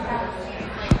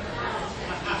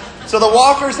So the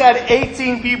walkers had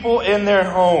 18 people in their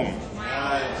home.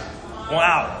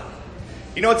 Wow.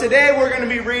 You know, today we're going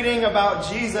to be reading about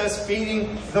Jesus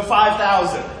feeding the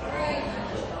 5,000. All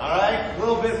right? A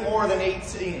little bit more than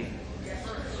 18.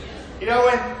 You know,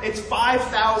 and it's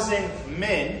 5,000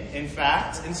 men, in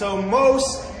fact. And so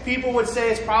most people would say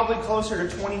it's probably closer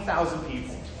to 20,000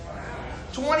 people.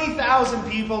 20,000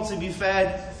 people to be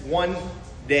fed one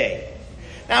day.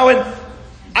 Now, and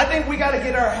I think we got to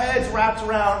get our heads wrapped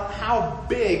around how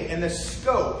big and the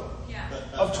scope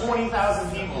of 20,000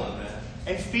 people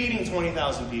and feeding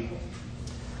 20,000 people.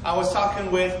 I was talking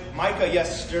with Micah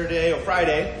yesterday or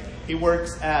Friday. He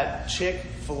works at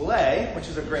Chick-fil-A, which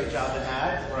is a great job to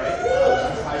have, right?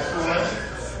 High schooler.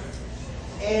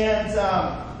 And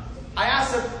I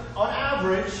asked him, on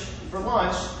average, for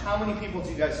lunch, how many people do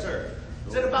you guys serve?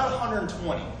 He said about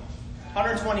 120.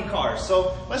 120 cars.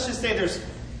 So let's just say there's,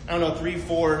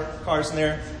 3-4 cars in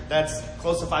there. That's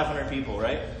close to 500 people,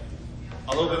 right?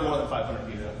 A little bit more than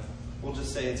 500 people. We'll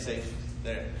just say it's safe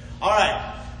there. All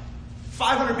right.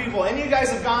 500 people. And you guys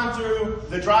have gone through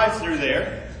the drive-thru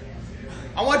there.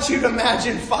 I want you to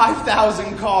imagine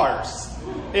 5,000 cars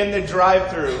in the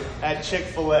drive-thru at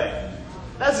Chick-fil-A.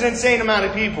 That's an insane amount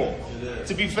of people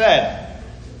to be fed.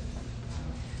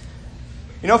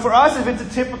 You know, for us, if it's a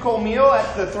typical meal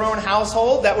at the Throne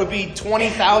household, that would be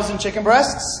 20,000 chicken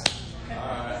breasts.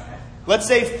 Let's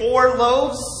say 4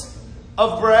 loaves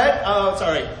of bread.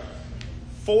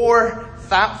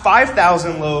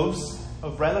 5,000 loaves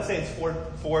of bread. Let's say it's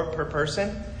four per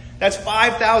person. That's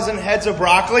 5,000 heads of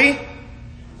broccoli.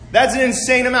 That's an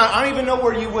insane amount. I don't even know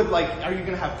where you would, are you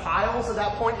going to have piles at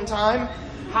that point in time?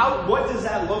 What does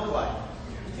that look like?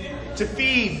 To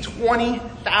feed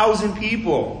 20,000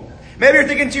 people. Maybe you're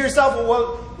thinking to yourself,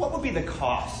 well, what would be the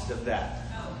cost of that?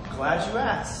 Glad you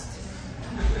asked.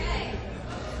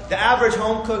 The average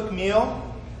home-cooked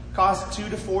meal costs $2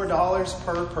 to $4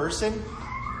 per person.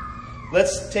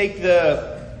 Let's take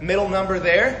the middle number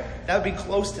there. That would be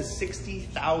close to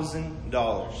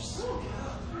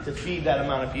 $60,000 to feed that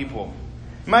amount of people.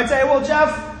 You might say, well, Jeff,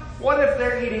 what if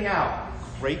they're eating out?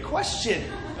 Great question.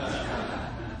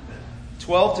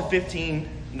 $12 to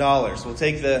 $15. We'll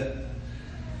take the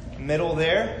middle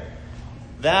there.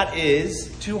 That is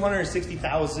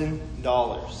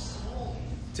 $260,000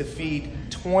 to feed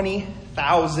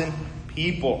 20,000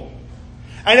 people.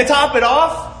 And to top it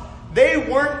off, they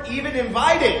weren't even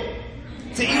invited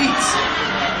to eat.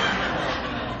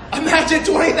 Imagine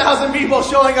 20,000 people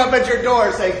showing up at your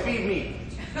door saying, feed me.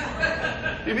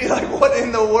 You'd be like, what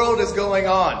in the world is going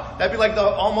on? That'd be like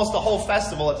almost the whole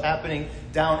festival that's happening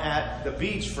down at the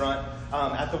beachfront,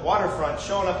 at the waterfront,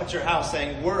 showing up at your house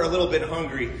saying, we're a little bit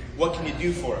hungry. What can you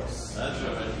do for us? That's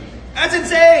right. That's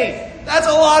insane. That's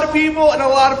a lot of people and a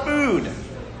lot of food.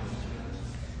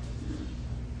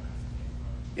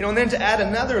 You know, and then to add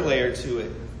another layer to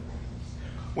it,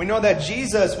 we know that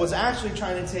Jesus was actually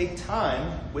trying to take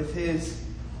time with his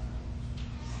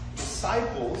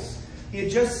disciples. He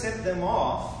had just sent them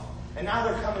off, and now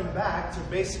they're coming back to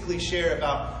basically share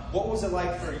about what was it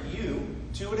like for you,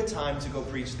 2 at a time, to go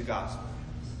preach the gospel.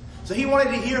 So he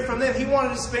wanted to hear from them. He wanted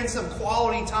to spend some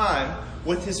quality time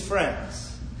with his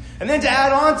friends. And then to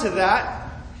add on to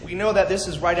that, we know that this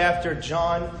is right after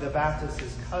John the Baptist,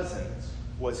 his cousin,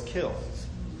 was killed.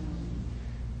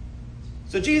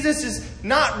 So Jesus is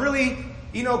not really,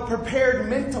 prepared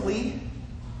mentally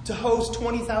to host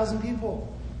 20,000 people.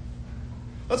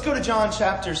 Let's go to John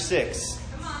chapter 6.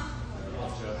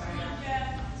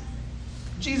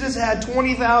 Jesus had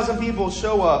 20,000 people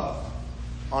show up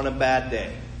on a bad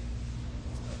day.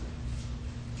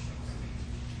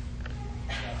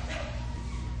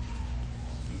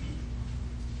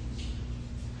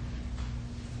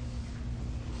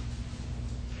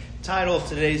 The title of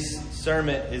today's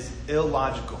sermon is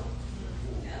Illogical.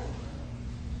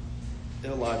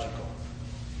 Illogical.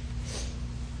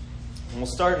 And we'll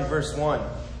start in verse 1.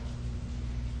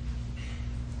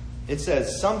 It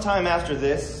says, sometime after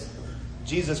this,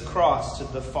 Jesus crossed to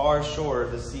the far shore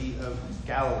of the Sea of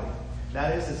Galilee.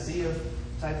 That is the Sea of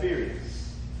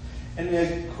Tiberias. And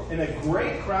a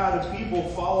great crowd of people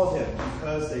followed him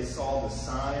because they saw the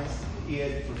signs he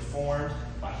had performed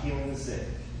by healing the sick.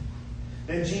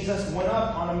 Then Jesus went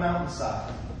up on a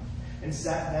mountainside and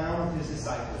sat down with his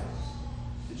disciples.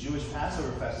 The Jewish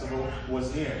Passover festival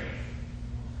was near.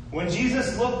 When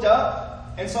Jesus looked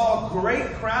up and saw a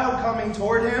great crowd coming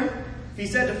toward him, he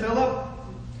said to Philip,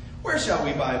 where shall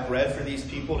we buy bread for these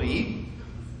people to eat?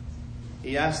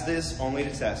 He asked this only to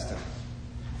test him,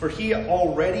 for he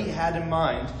already had in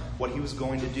mind what he was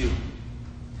going to do.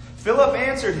 Philip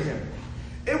answered him,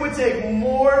 it would take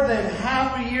more than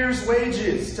half a year's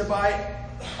wages to buy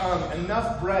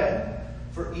enough bread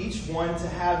for each one to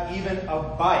have even a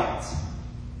bite.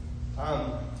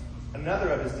 Another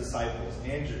of his disciples,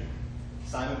 Andrew,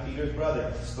 Simon Peter's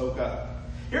brother, spoke up.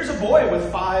 Here's a boy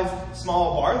with 5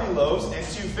 small barley loaves and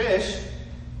 2 fish,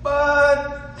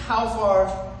 but how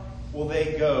far will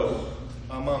they go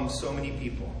among so many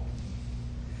people?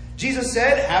 Jesus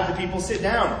said, have the people sit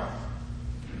down.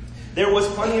 There was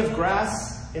plenty of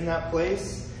grass in that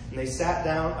place, and they sat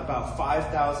down. About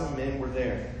 5,000 men were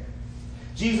there.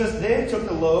 Jesus then took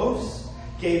the loaves,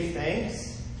 gave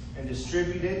thanks, and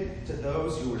distributed to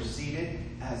those who were seated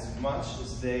as much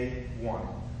as they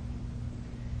wanted.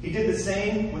 He did the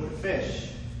same with the fish.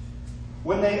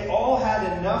 When they all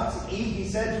had enough to eat, he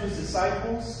said to his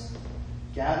disciples,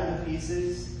 gather the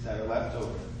pieces that are left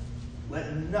over.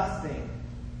 Let nothing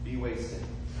be wasted.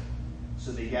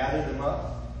 So they gathered them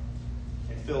up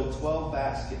and filled 12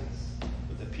 baskets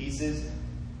with the pieces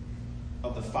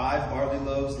of the 5 barley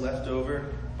loaves left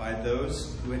over by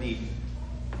those who had eaten.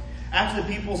 After the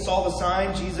people saw the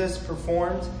sign Jesus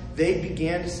performed, they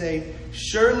began to say,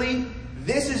 surely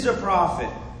this is a prophet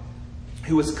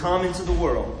who has come into the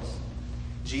world.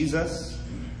 Jesus,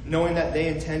 knowing that they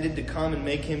intended to come and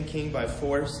make him king by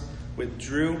force,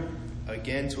 withdrew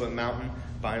again to a mountain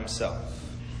by himself.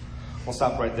 We'll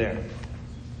stop right there.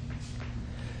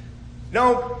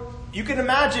 Now, you can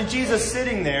imagine Jesus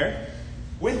sitting there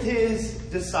with his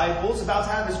disciples, about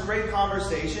to have this great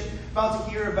conversation, about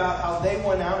to hear about how they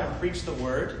went out and preached the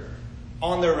word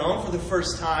on their own for the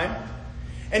first time.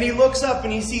 And he looks up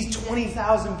and he sees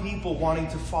 20,000 people wanting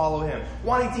to follow him,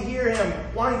 wanting to hear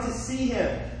him, wanting to see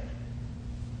him.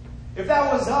 If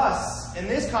that was us in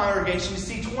this congregation to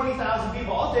see 20,000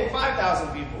 people, I'll take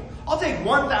 5,000 people. I'll take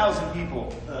 1,000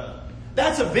 people.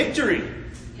 That's a victory,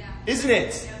 isn't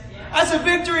it? That's a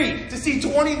victory to see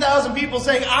 20,000 people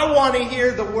saying, I want to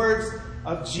hear the words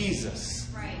of Jesus.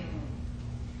 Right.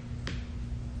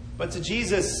 But to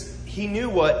Jesus, he knew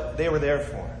what they were there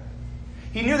for.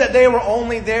 He knew that they were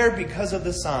only there because of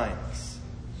the signs.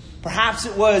 Perhaps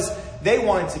it was they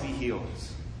wanted to be healed.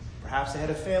 Perhaps they had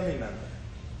a family member.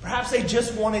 Perhaps they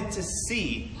just wanted to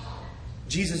see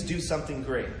Jesus do something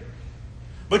great.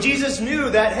 But Jesus knew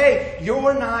that, hey,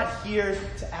 you're not here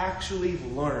to actually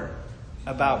learn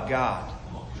about God.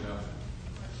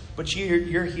 But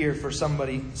you're here for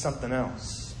something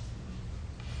else.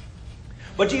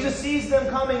 But Jesus sees them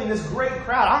coming in this great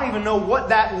crowd. I don't even know what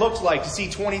that looks like to see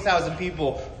 20,000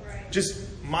 people just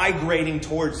migrating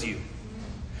towards you.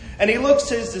 And he looks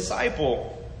to his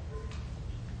disciple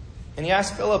and he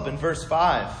asks Philip in verse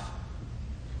 5,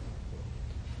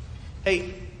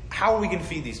 hey, how are we going to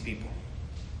feed these people?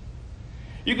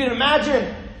 You can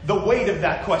imagine the weight of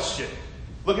that question.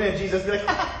 Looking at Jesus, be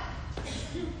like,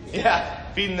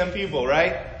 yeah, feeding them people,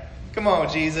 right? Come on,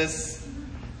 Jesus.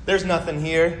 There's nothing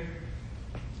here.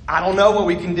 I don't know what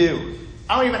we can do.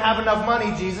 I don't even have enough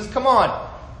money, Jesus. Come on.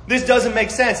 This doesn't make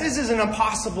sense. This is an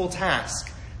impossible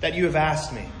task that you have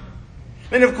asked me.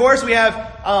 Then, of course, we have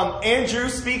Andrew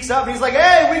speaks up. And he's like,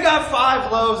 hey, we got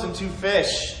 5 loaves and 2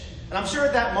 fish. And I'm sure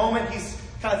at that moment he's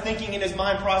kind of thinking in his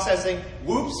mind, processing,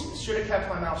 whoops, should have kept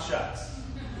my mouth shut.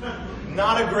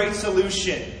 Not a great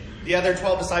solution. The other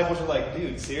 12 disciples are like,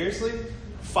 dude, seriously?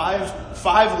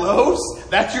 5 loaves?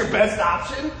 That's your best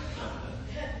option?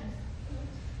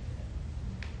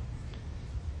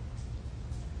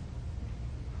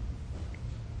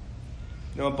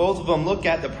 You know, both of them look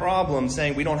at the problem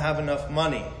saying, we don't have enough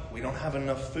money. We don't have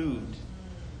enough food.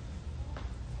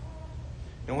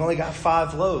 And we only got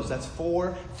 5 loaves. That's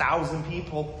 4,000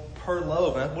 people per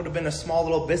loaf. And that would have been a small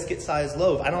little biscuit-sized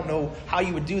loaf. I don't know how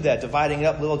you would do that, dividing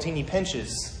up little teeny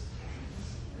pinches.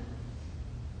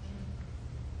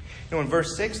 You know, in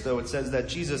verse 6, though, it says that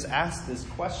Jesus asked this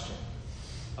question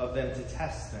of them to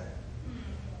test them.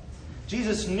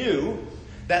 Jesus knew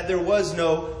that there was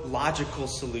no logical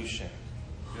solution.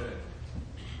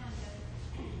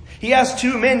 He asked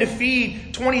 2 men to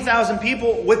feed 20,000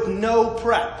 people with no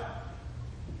prep.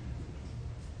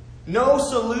 No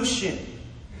solution.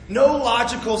 No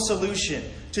logical solution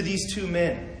to these 2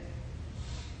 men.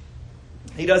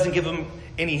 He doesn't give them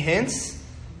any hints.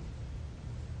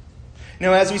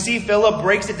 Now, as we see, Philip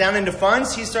breaks it down into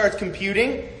funds. He starts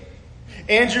computing.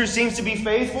 Andrew seems to be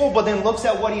faithful, but then looks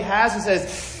at what he has and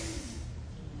says,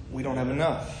 we don't have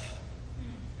enough.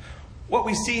 What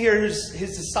we see here is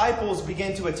his disciples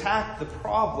begin to attack the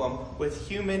problem with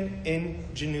human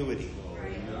ingenuity.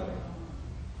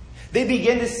 They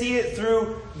begin to see it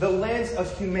through the lens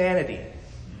of humanity.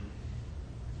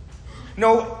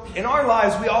 No, in our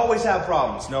lives, we always have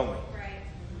problems, don't we?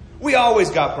 We always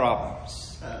got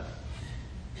problems.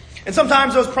 And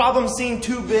sometimes those problems seem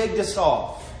too big to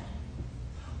solve.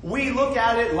 we look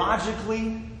at it logically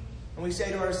and we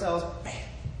say to ourselves, man,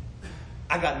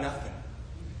 I got nothing.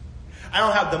 I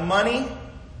don't have the money.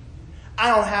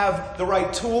 I don't have the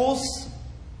right tools.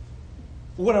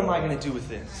 What am I going to do with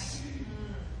this?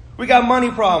 We got money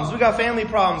problems. We got family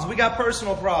problems. We got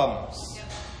personal problems.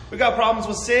 We got problems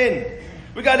with sin.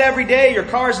 We got every day your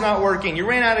car's not working. You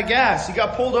ran out of gas. You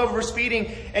got pulled over for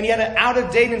speeding and you had an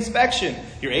out-of-date inspection.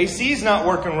 Your AC's not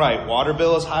working right. Water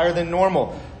bill is higher than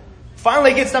normal.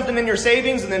 Finally get something in your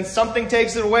savings and then something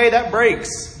takes it away. That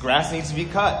breaks. Grass needs to be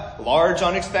cut. Large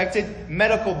unexpected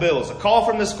medical bills. A call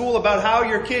from the school about how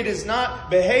your kid is not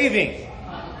behaving.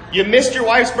 You missed your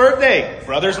wife's birthday.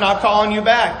 Brother's not calling you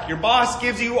back. Your boss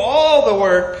gives you all the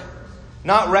work.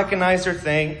 Not recognized or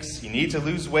thanks. You need to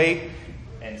lose weight.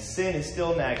 And sin is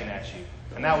still nagging at you.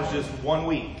 And that was just 1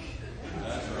 week.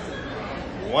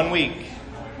 1 week.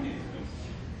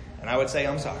 And I would say,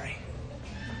 I'm sorry.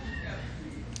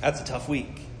 That's a tough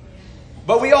week.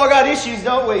 But we all got issues,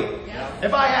 don't we? Yeah.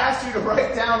 If I asked you to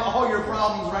write down all your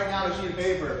problems right now on a sheet of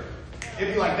paper,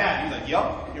 it'd be like that. You'd be like,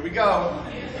 yup, here we go.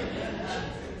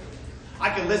 I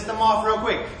can list them off real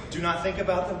quick. Do not think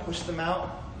about them. Push them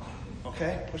out.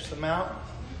 Okay? Push them out.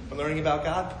 We're learning about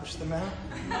God. Push them out.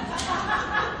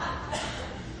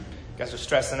 You guys are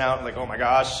stressing out. Like, oh my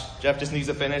gosh, Jeff just needs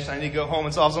to finish. I need to go home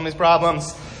and solve some of these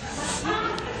problems.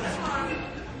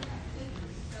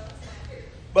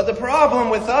 But the problem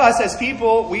with us as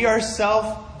people, we are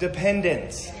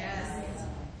self-dependent.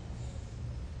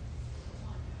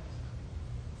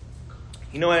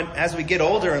 You know, as we get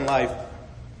older in life,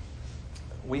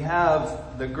 we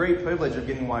have the great privilege of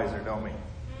getting wiser, don't we?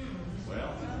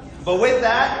 Well. But with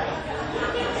that,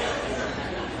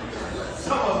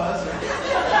 some of us are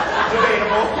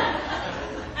debatable.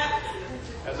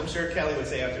 As I'm sure Kelly would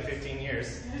say after 15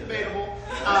 years. Debatable.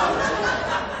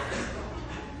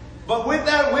 But with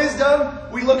that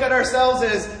wisdom, we look at ourselves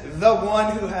as the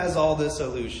one who has all the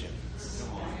solutions.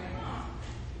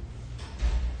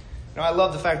 Now, I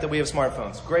love the fact that we have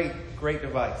smartphones. Great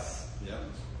device. Yeah.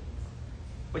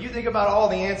 But you think about all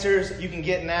the answers you can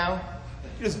get now.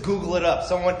 You just Google it up.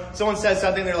 Someone says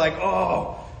something, they're like,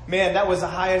 oh, man, that was the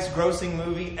highest grossing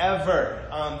movie ever.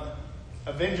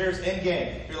 Avengers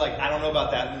Endgame. You're like, I don't know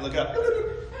about that. And you look it up.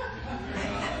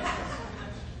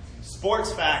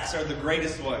 Sports facts are the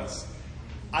greatest ones.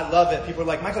 I love it. People are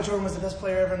like, Michael Jordan was the best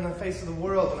player ever in the face of the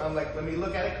world. And I'm like, let me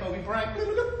look at it. Kobe Bryant.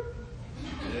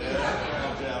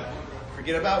 Yeah.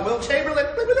 Forget about Wilt Chamberlain.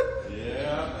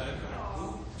 Yeah.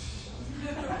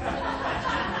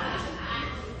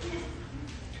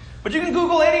 But you can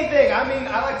Google anything. I mean,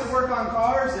 I like to work on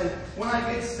cars, and when I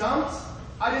get stumped,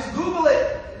 I just Google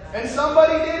it. And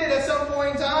somebody did it at some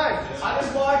point in time. I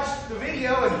just watched the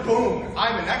video, and boom,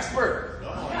 I'm an expert.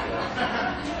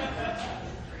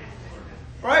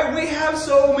 Right? We have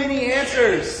so many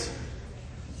answers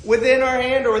within our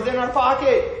hand or within our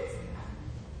pocket.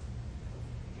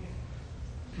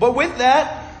 But with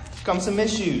that come some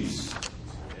issues.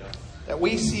 That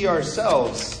we see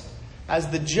ourselves as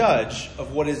the judge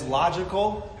of what is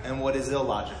logical and what is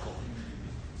illogical.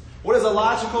 What is a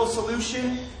logical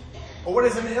solution or what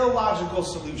is an illogical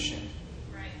solution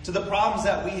to the problems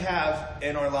that we have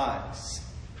in our lives?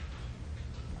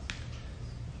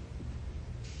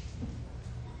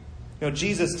 You know,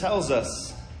 Jesus tells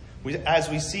us, as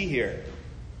we see here,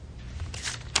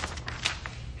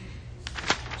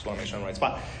 just want to make sure I'm in the right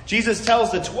spot. Jesus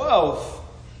tells the 12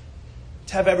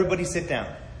 to have everybody sit down.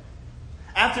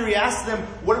 After he asks them,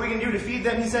 what are we going to do to feed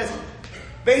them? He says,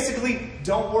 basically,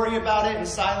 don't worry about it in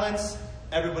silence.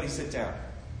 Everybody sit down.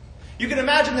 You can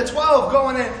imagine the 12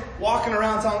 going and walking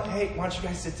around telling, hey, why don't you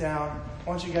guys sit down?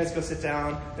 Why don't you guys go sit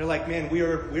down? They're like, man,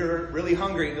 we're really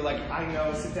hungry. They're like, I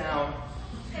know, sit down.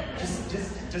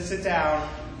 Just sit down.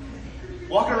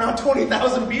 Walking around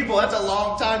 20,000 people, that's a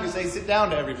long time to say sit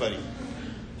down to everybody.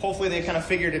 Hopefully they kind of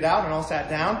figured it out and all sat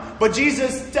down. But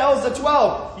Jesus tells the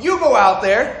 12, you go out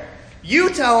there. You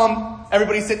tell them,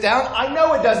 everybody sit down. I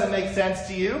know it doesn't make sense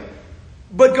to you,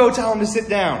 but go tell them to sit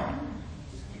down.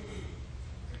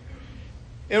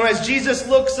 And as Jesus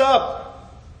looks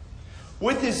up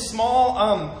with his small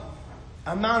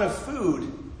amount of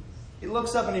food, he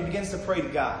looks up and he begins to pray to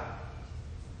God.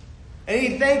 And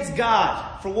he thanks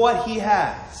God for what he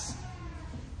has.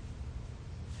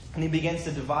 And he begins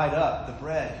to divide up the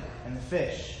bread and the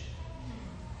fish.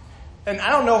 And I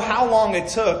don't know how long it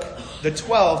took the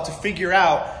 12 to figure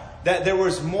out that there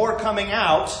was more coming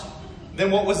out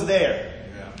than what was there.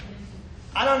 Yeah.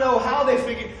 I don't know how they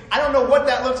figured. I don't know what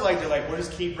that looked like. They're like, we'll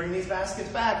just keep bringing these baskets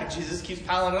back. And Jesus keeps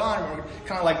piling it on. And we're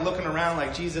kind of like looking around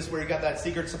like, Jesus, where you got that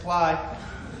secret supply?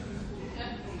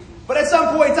 But at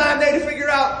some point in time, they had to figure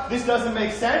out, this doesn't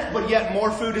make sense, but yet more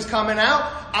food is coming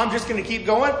out. I'm just going to keep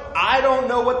going. I don't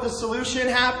know what the solution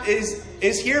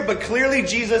is here, but clearly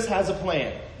Jesus has a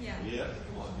plan. Yeah.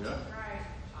 Come on, yeah. Right.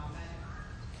 Amen.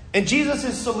 And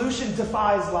Jesus' solution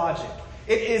defies logic.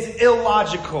 It is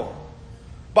illogical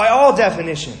by all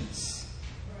definitions.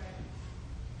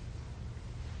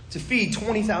 To feed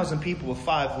 20,000 people with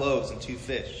 5 loaves and 2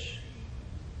 fish.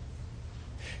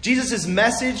 Jesus'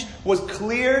 message was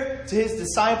clear to his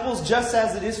disciples, just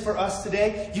as it is for us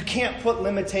today. You can't put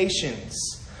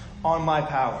limitations on my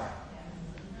power.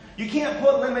 You can't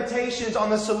put limitations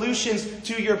on the solutions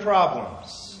to your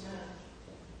problems.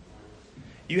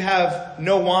 You have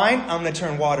no wine, I'm going to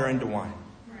turn water into wine.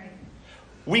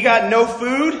 We got no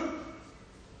food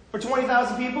for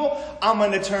 20,000 people, I'm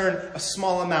going to turn a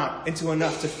small amount into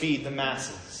enough to feed the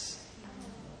masses.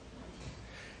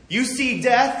 You see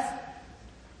death,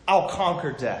 I'll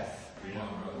conquer death.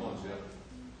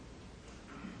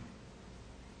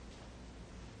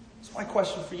 So my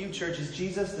question for you, church, is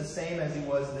Jesus the same as he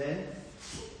was then,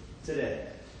 today?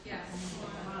 Yes.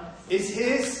 Is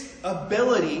his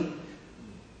ability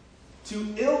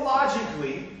to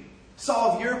illogically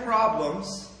solve your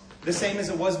problems the same as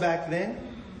it was back then,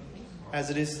 as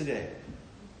it is today?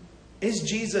 Is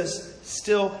Jesus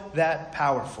still that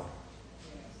powerful?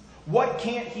 What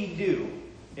can't he do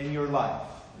in your life?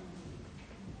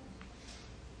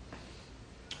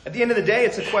 At the end of the day,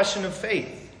 it's a question of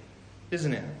faith,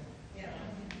 isn't it?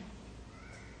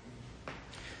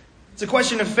 It's a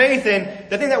question of faith, and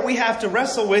the thing that we have to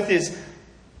wrestle with is,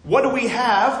 what do we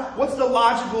have? What's the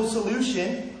logical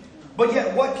solution? But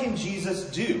yet, what can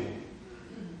Jesus do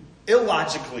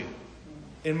illogically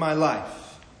in my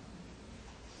life?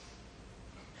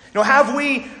 Now, have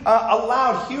we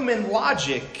allowed human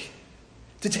logic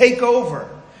to take over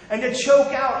and to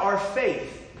choke out our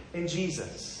faith in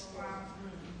Jesus?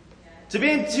 To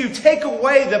take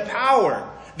away the power,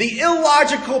 the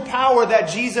illogical power that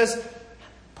Jesus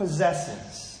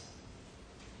possesses.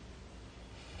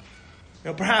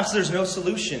 Perhaps there's no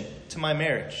solution to my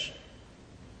marriage.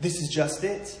 This is just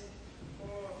it.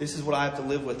 This is what I have to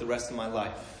live with the rest of my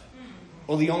life.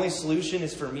 Well, the only solution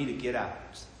is for me to get out.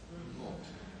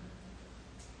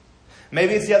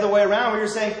 Maybe it's the other way around where you're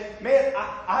saying, man,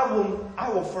 I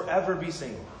will forever be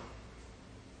single.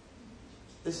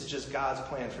 This is just God's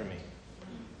plan for me.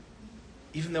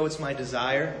 Even though it's my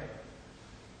desire,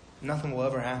 nothing will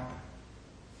ever happen.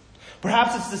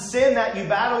 Perhaps it's the sin that you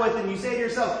battle with and you say to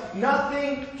yourself,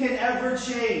 nothing can ever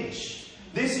change.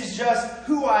 This is just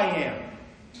who I am.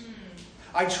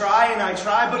 I try and I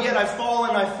try, but yet I fall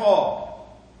and I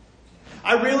fall.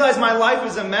 I realize my life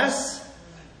is a mess,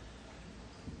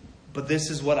 but this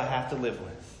is what I have to live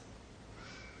with.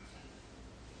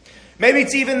 Maybe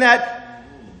it's even that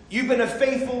you've been a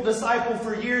faithful disciple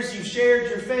for years. You've shared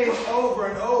your faith over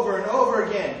and over and over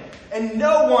again. And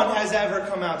no one has ever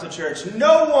come out to church.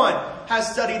 No one has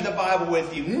studied the Bible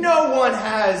with you. No one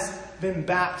has been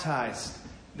baptized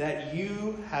that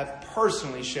you have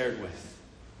personally shared with.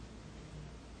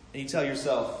 And you tell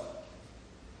yourself,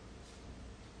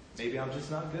 maybe I'm just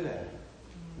not good at it.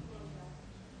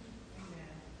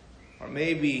 Or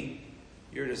maybe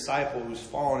you're a disciple who's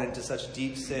fallen into such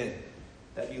deep sin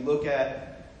that you look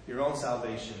at your own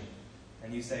salvation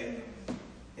and you say,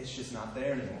 it's just not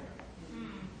there anymore.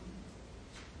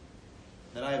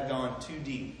 That I have gone too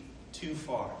deep, too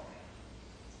far.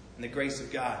 And the grace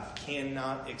of God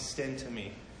cannot extend to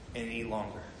me any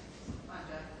longer.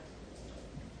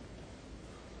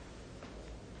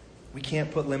 We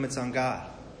can't put limits on God.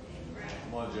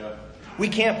 Come on, Jeff. We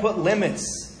can't put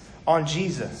limits on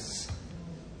Jesus.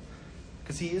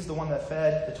 Because he is the one that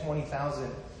fed the 20,000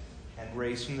 and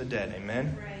raised from the dead.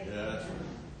 Amen? Right. Yeah, that's right.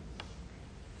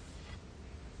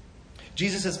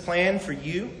 Jesus' plan for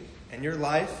you and your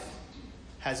life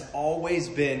has always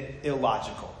been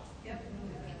illogical. Yep.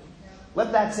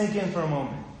 Let that sink in for a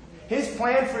moment. His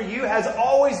plan for you has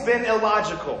always been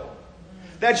illogical.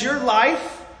 That your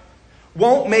life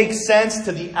won't make sense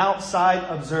to the outside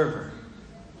observer.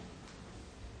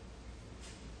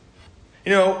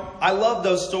 I love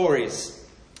those stories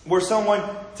where someone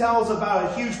tells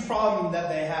about a huge problem that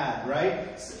they had,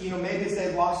 right? Maybe it's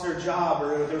they lost their job,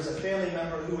 or there was a family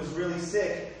member who was really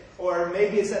sick, or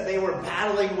maybe it's that they were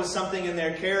battling with something in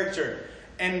their character.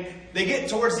 And they get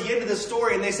towards the end of the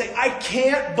story and they say, I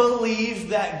can't believe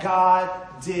that God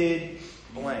did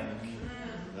blank.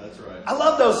 That's right. I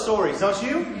love those stories, don't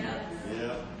you?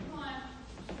 Yeah.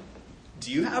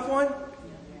 Do you have one?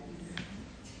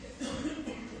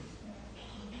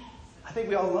 I think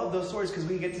we all love those stories because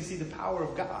we get to see the power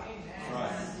of God.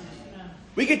 Right.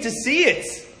 We get to see it.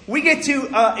 We get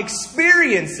to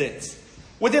experience it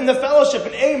within the fellowship.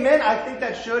 And amen, I think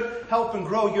that should help and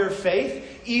grow your faith,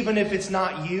 even if it's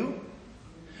not you.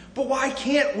 But why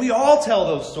can't we all tell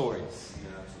those stories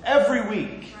every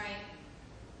week? Right.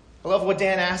 I love what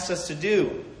Dan asked us to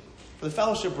do for the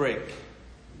fellowship break.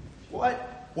 What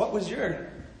was your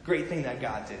great thing that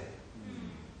God did?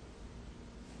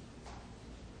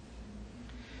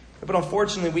 But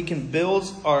unfortunately, we can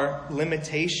build our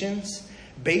limitations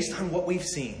based on what we've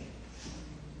seen,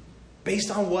 based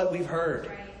on what we've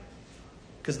heard,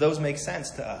 because those make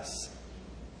sense to us.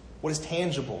 What is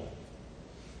tangible?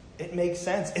 It makes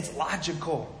sense. It's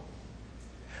logical.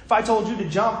 If I told you to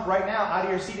jump right now out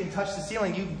of your seat and touch the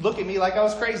ceiling, you'd look at me like I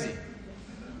was crazy.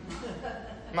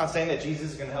 I'm not saying that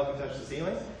Jesus is going to help you touch the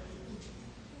ceiling.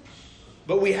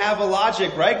 But we have a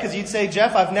logic, right? Because you'd say,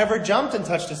 Jeff, I've never jumped and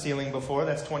touched a ceiling before.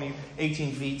 That's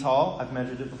 18 feet tall. I've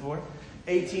measured it before.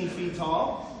 18 feet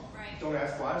tall. Right. Don't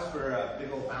ask why. It's for a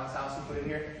big old bounce house we put in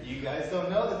here. You guys don't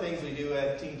know the things we do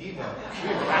at Team Depot. We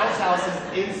have bounce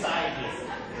houses inside here.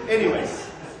 Anyways.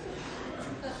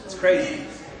 It's crazy.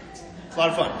 It's a lot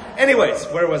of fun. Anyways,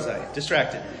 where was I?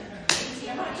 Distracted.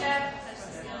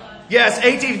 Yes,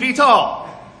 18 feet tall.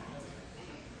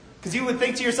 Because you would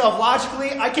think to yourself,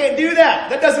 logically, I can't do that.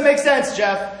 That doesn't make sense,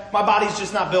 Jeff. My body's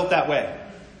just not built that way.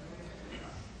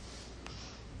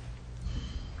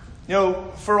 You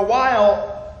know, for a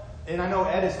while, and I know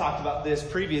Ed has talked about this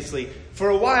previously, for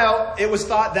a while it was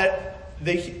thought that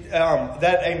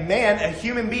a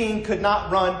human being, could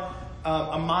not run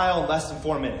a mile in less than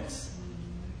 4 minutes.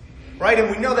 Right? And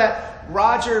we know that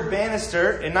Roger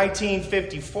Bannister in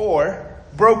 1954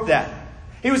 broke that.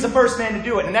 He was the first man to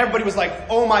do it. And everybody was like,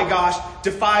 oh my gosh,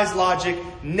 defies logic,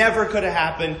 never could have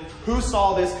happened. Who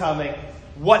saw this coming?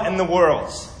 What in the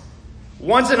world?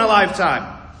 Once in a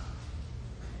lifetime.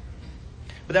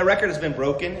 But that record has been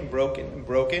broken and broken and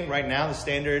broken. Right now,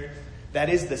 that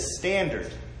is the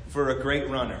standard for a great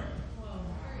runner.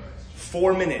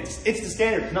 4 minutes. It's the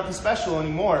standard. Nothing special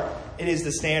anymore. It is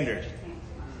the standard.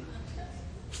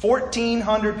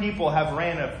 1,400 people have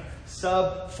ran a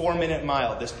sub 4 minute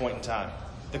mile at this point in time.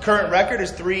 The current record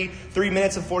is 3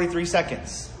 minutes and 43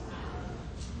 seconds.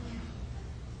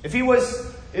 If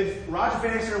Roger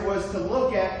Bannister was to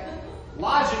look at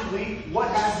logically what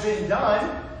has been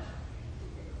done,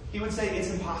 he would say it's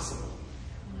impossible.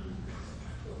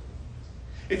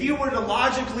 If you were to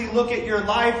logically look at your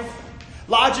life,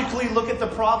 logically look at the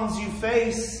problems you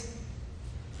face,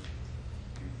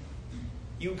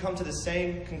 you would come to the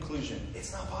same conclusion.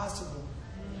 It's not possible.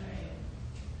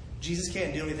 Jesus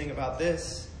can't do anything about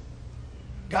this.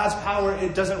 God's power,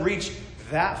 it doesn't reach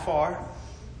that far.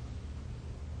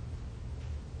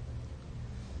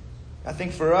 I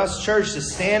think for us, church, the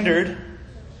standard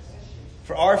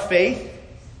for our faith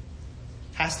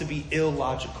has to be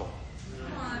illogical.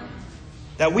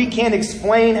 That we can't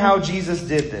explain how Jesus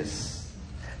did this.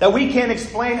 That we can't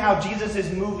explain how Jesus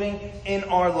is moving in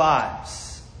our lives.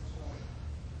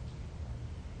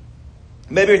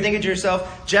 Maybe you're thinking to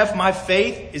yourself, Jeff, my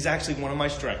faith is actually one of my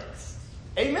strengths.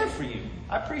 Amen for you.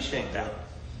 I appreciate that.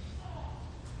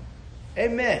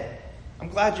 Amen. I'm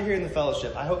glad you're here in the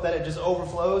fellowship. I hope that it just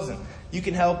overflows and you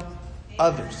can help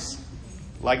others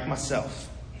like myself.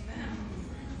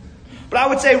 But I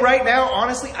would say right now,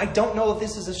 honestly, I don't know if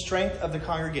this is a strength of the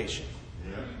congregation.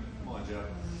 Yeah. Come on, Jeff.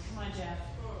 Come on, Jeff.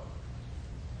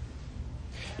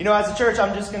 You know, as a church,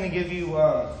 I'm just going to give you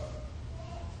an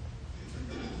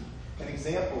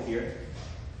example here.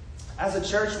 As a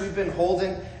church, we've been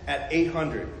holding at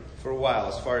 800 for a while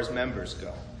as far as members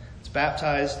go. It's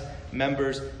baptized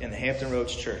members in the Hampton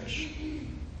Roads Church.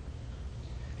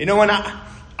 You know, when I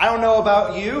don't know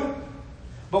about you,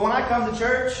 but when I come to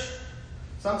church,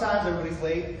 sometimes everybody's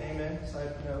late. Amen.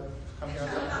 So come here.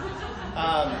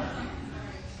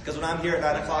 Because when I'm here at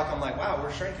 9 o'clock, I'm like, wow,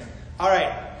 we're shrinking. All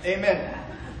right. Amen.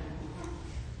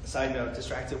 Side note,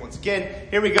 distracted once again.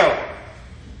 Here we go.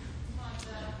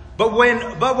 But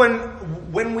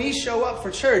when we show up for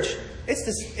church,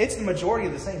 it's the majority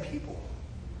of the same people.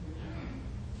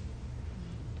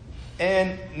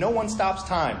 And no one stops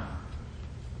time.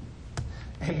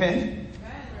 Amen?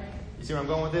 You see where I'm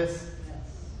going with this?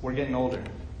 We're getting older.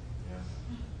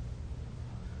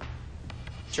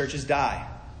 Churches die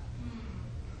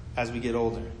as we get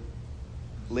older.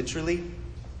 Literally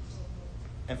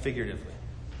and figuratively.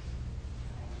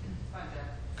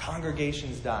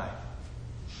 Congregations die.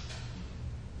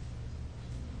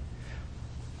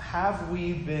 Have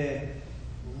we been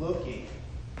looking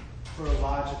for a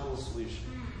logical solution?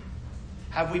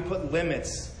 Have we put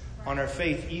limits on our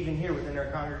faith even here within our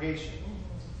congregation?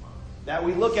 That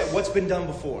we look at what's been done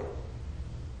before.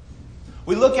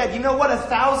 We look at,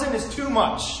 1,000 is too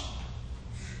much.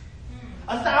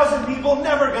 1,000 people,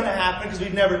 never going to happen because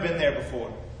we've never been there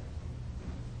before.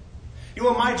 You know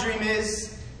what my dream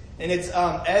is, and it's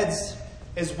Ed's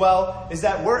as well, is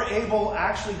that we're able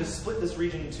actually to split this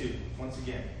region in two once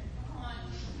again.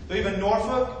 We have a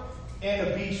Norfolk and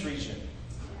a beach region.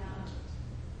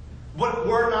 But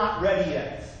we're not ready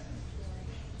yet.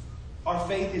 Our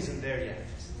faith isn't there yet.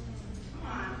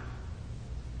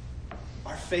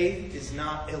 Our faith is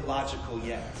not illogical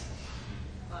yet.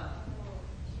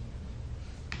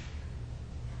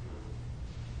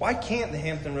 Why can't the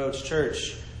Hampton Roads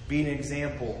Church be an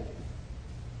example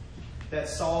that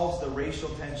solves the racial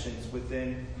tensions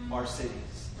within our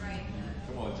cities? Right.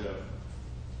 Come on, Joe.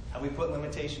 Have we put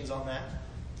limitations on that?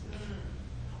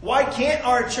 Why can't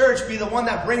our church be the one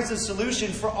that brings the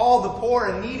solution for all the poor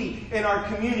and needy in our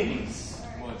communities?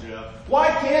 Come on, Joe. Why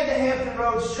can't the Hampton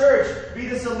Roads Church be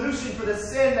the solution for the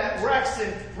sin that wrecks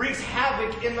and wreaks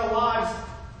havoc in the lives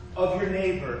of your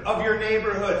neighbor, of your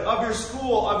neighborhood, of your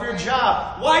school, of your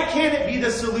job? Why can't it be the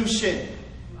solution?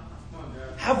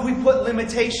 Have we put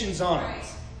limitations on it?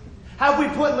 Have we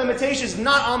put limitations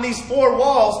not on these four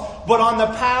walls, but on the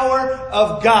power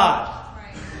of God?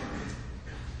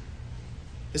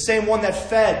 The same one that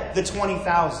fed the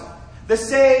 20,000. The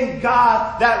same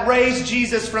God that raised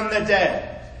Jesus from the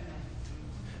dead.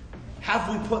 Have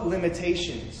we put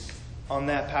limitations on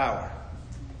that power?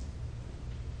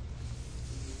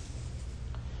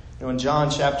 In John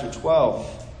chapter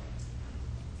 12,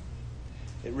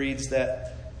 it reads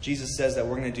that Jesus says that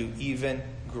we're going to do even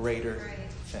greater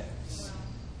things.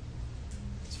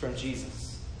 It's from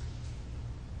Jesus.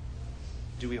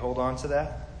 Do we hold on to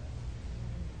that?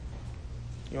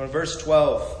 In verse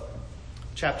 12,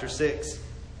 chapter 6,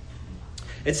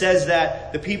 it says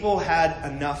that the people had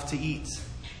enough to eat.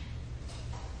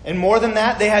 And more than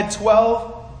that, they had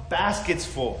 12 baskets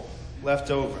full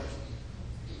left over.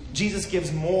 Jesus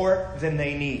gives more than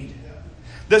they need.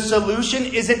 The solution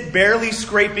isn't barely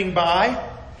scraping by.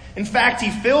 In fact,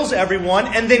 he fills everyone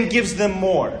and then gives them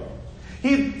more.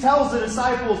 He tells the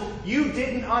disciples, you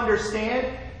didn't understand,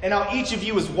 and now each of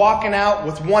you is walking out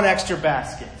with one extra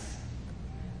basket.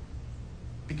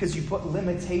 Because you put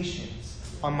limitations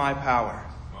on my power.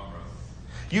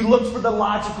 You looked for the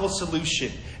logical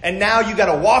solution. And now you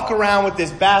got to walk around with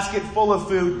this basket full of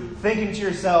food, thinking to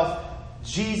yourself,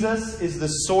 Jesus is the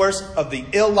source of the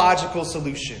illogical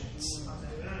solutions.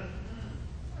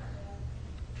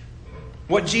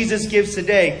 What Jesus gives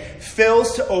today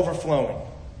fills to overflowing.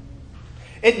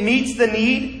 It meets the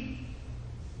need,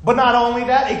 but not only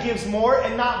that, it gives more,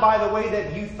 and not by the way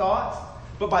that you thought,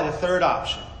 but by the third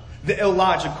option. The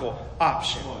illogical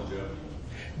option.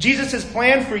 Jesus'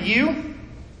 plan for you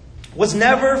was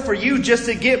never for you just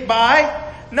to get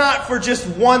by, not for just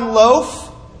one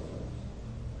loaf,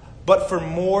 but for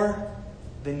more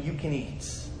than you can eat.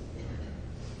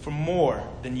 For more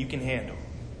than you can handle.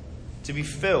 To be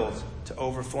filled to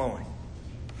overflowing.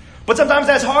 But sometimes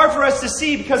that's hard for us to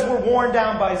see because we're worn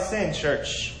down by sin,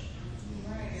 church.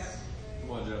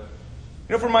 Come on,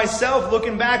 For Joe. myself,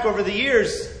 looking back over the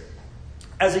years,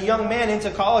 as a young man into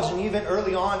college and even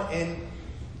early on in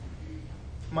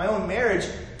my own marriage,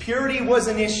 purity was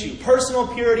an issue. Personal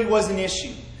purity was an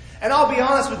issue. And I'll be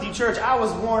honest with you, church, I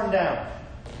was worn down.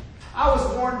 I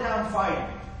was worn down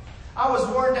fighting. I was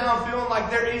worn down feeling like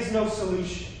there is no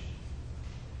solution.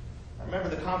 I remember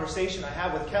the conversation I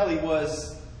had with Kelly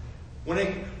was when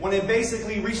it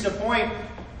basically reached a point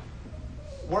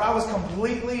where I was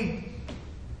completely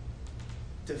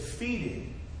defeated.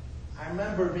 I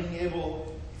remember being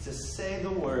able to say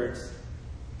the words,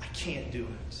 I can't do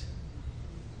it.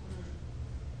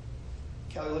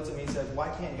 Kelly looked at me and said, why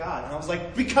can't God? And I was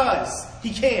like, because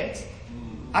He can't.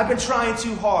 I've been trying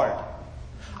too hard.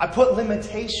 I put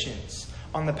limitations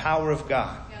on the power of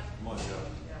God. Come on, Joe.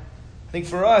 I think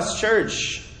for us,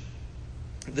 church,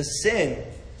 the sin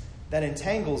that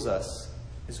entangles us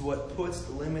is what puts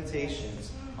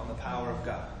limitations on the power of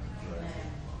God.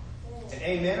 And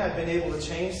amen, I've been able to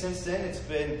change since then. It's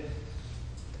been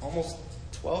almost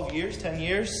 12 years, 10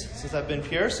 years since I've been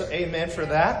pure. So amen for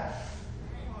that.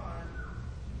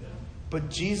 But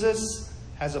Jesus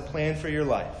has a plan for your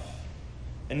life.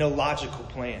 And no logical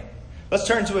plan. Let's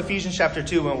turn to Ephesians chapter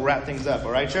 2 and we'll wrap things up.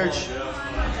 All right, church?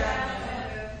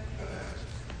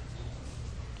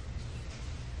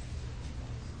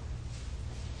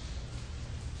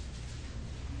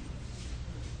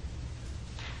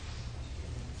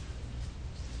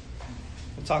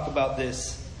 We'll talk about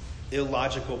this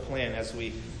illogical plan as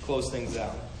we close things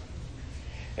out.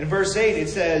 In verse 8 it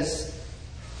says,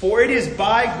 for it is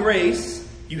by grace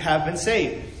you have been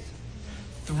saved,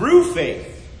 through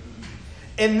faith.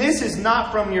 And this is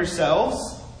not from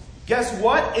yourselves. Guess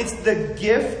what? It's the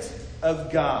gift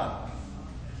of God.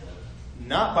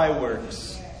 Not by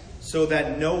works, so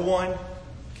that no one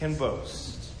can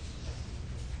boast.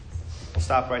 We'll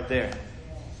stop right there.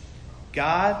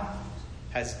 God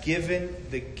has given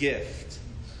the gift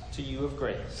to you of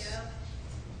grace.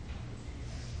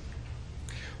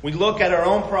 We look at our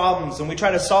own problems and we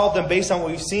try to solve them based on what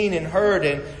we've seen and heard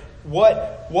and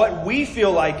what we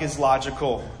feel like is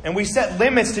logical. And we set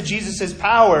limits to Jesus'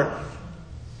 power.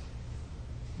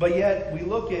 But yet we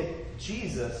look at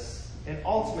Jesus and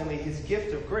ultimately his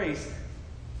gift of grace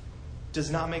does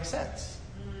not make sense.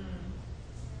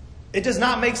 It does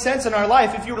not make sense in our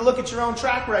life. If you were to look at your own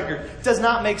track record, it does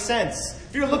not make sense.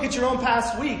 If you were to look at your own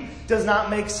past week, it does not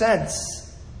make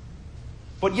sense.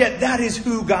 But yet that is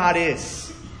who God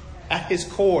is at his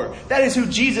core. That is who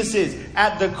Jesus is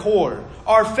at the core.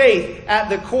 Our faith at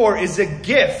the core is a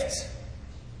gift.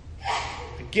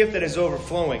 A gift that is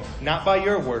overflowing, not by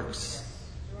your works,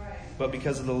 but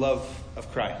because of the love of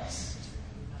Christ.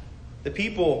 The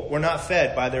people were not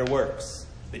fed by their works.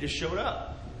 They just showed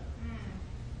up.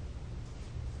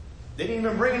 They didn't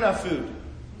even bring enough food.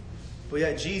 But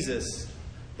yet Jesus,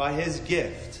 by his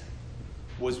gift,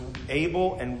 was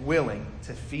able and willing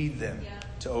to feed them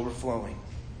to overflowing.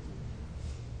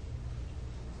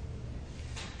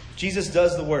 Jesus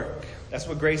does the work. That's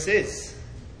what grace is.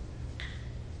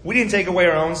 We didn't take away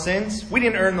our own sins. We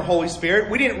didn't earn the Holy Spirit.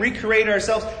 We didn't recreate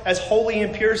ourselves as holy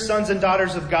and pure sons and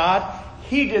daughters of God.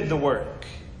 He did the work.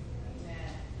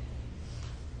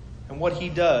 And what he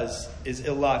does is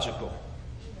illogical.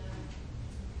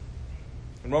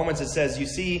 In Romans it says, you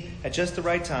see, at just the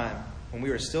right time, when we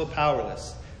were still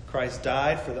powerless, Christ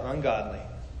died for the ungodly.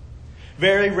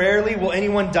 Very rarely will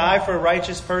anyone die for a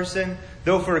righteous person,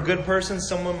 though for a good person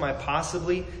someone might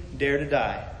possibly dare to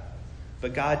die.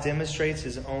 But God demonstrates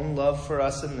his own love for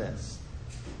us in this.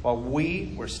 While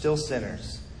we were still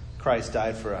sinners, Christ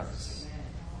died for us.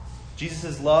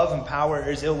 Jesus' love and power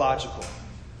is illogical.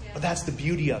 But that's the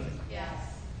beauty of it.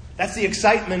 That's the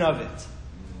excitement of it.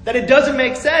 That it doesn't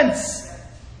make sense.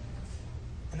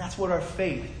 And that's what our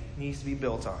faith needs to be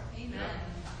built on. Amen.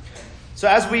 So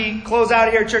as we close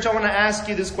out here, church, I want to ask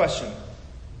you this question.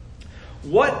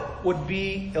 What would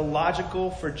be illogical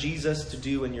for Jesus to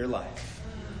do in your life?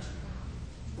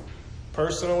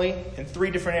 Personally, in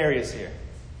 3 different areas here.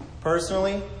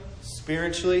 Personally,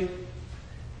 spiritually,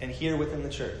 and here within the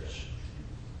church.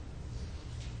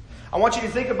 I want you to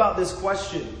think about this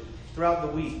question throughout the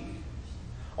week.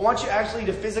 I want you actually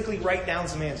to physically write down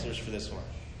some answers for this one.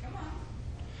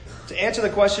 To answer the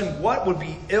question, what would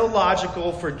be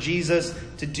illogical for Jesus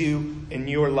to do in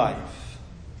your life?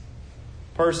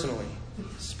 Personally,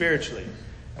 spiritually,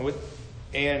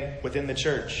 and within the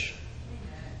church.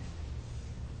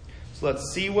 So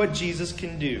let's see what Jesus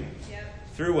can do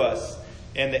through us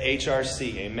and the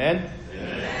HRC. Amen?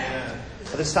 Amen.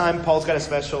 At this time, Paul's got a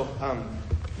special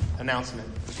announcement.